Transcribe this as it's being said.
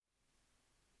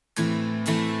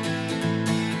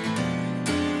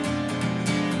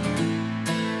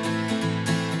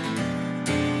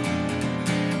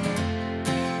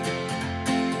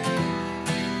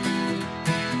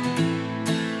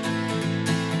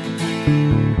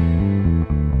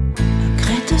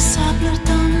Grès de sable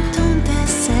dans ton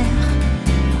désert,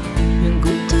 une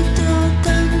goutte d'eau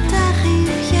dans ta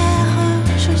rivière.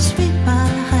 Je suis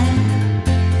parée,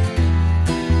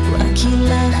 quoi qu'il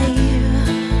arrive.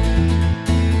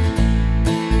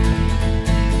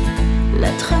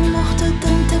 Lettre morte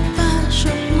dans tes pages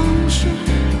blanches.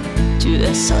 Tu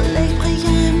es soleil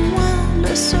brillant et moi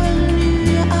le seul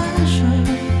nuage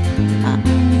à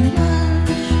une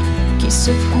image qui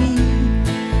se fuit.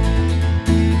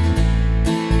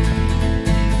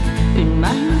 Une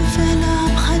main nouvelle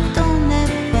après ton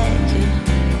éveil.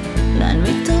 La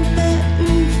nuit tombée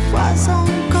une fois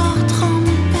encore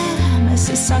trempée. Mais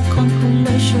c'est ça conclut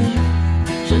le jeu.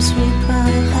 Je suis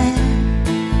parée.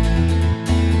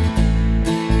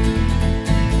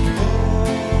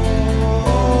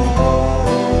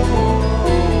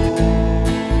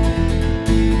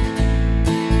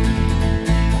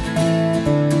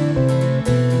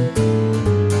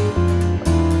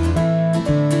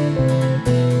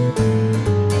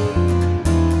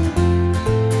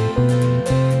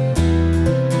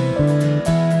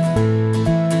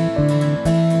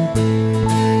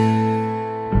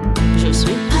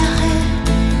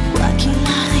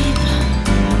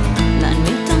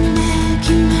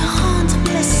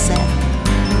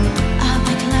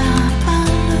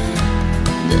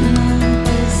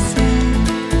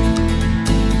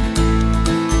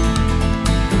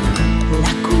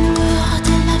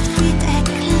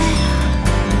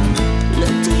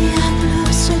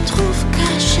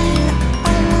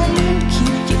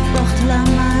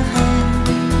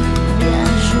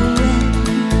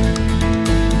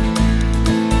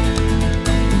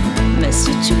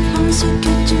 Si tu penses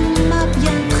que tu